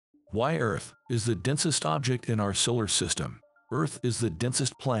Why Earth is the densest object in our solar system. Earth is the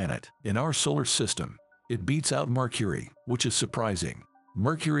densest planet in our solar system. It beats out Mercury, which is surprising.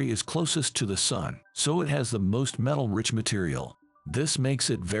 Mercury is closest to the Sun, so it has the most metal-rich material. This makes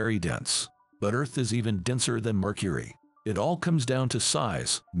it very dense. But Earth is even denser than Mercury. It all comes down to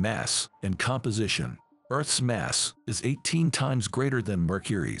size, mass, and composition. Earth's mass is 18 times greater than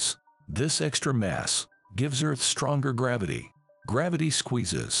Mercury's. This extra mass gives Earth stronger gravity. Gravity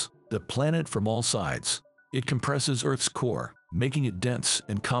squeezes the planet from all sides. It compresses Earth's core, making it dense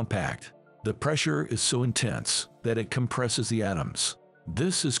and compact. The pressure is so intense that it compresses the atoms.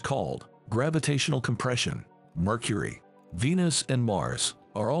 This is called gravitational compression. Mercury, Venus, and Mars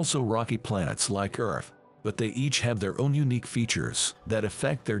are also rocky planets like Earth, but they each have their own unique features that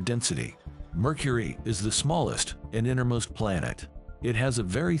affect their density. Mercury is the smallest and innermost planet. It has a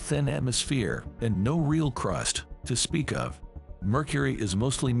very thin atmosphere and no real crust to speak of. Mercury is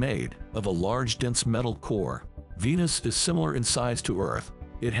mostly made of a large dense metal core. Venus is similar in size to Earth.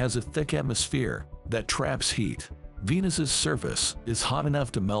 It has a thick atmosphere that traps heat. Venus's surface is hot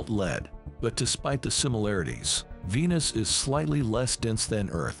enough to melt lead, but despite the similarities, Venus is slightly less dense than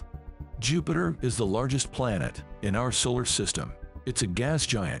Earth. Jupiter is the largest planet in our solar system. It's a gas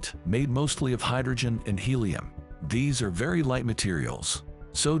giant made mostly of hydrogen and helium. These are very light materials.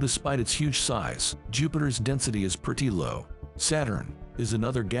 So despite its huge size, Jupiter's density is pretty low. Saturn is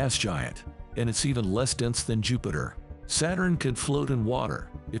another gas giant, and it's even less dense than Jupiter. Saturn could float in water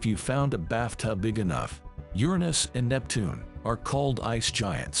if you found a bathtub big enough. Uranus and Neptune are called ice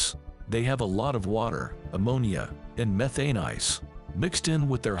giants. They have a lot of water, ammonia, and methane ice mixed in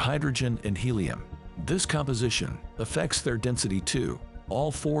with their hydrogen and helium. This composition affects their density too.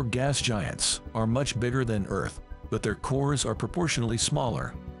 All four gas giants are much bigger than Earth, but their cores are proportionally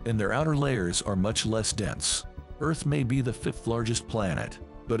smaller, and their outer layers are much less dense. Earth may be the fifth largest planet,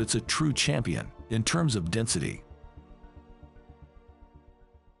 but it's a true champion in terms of density.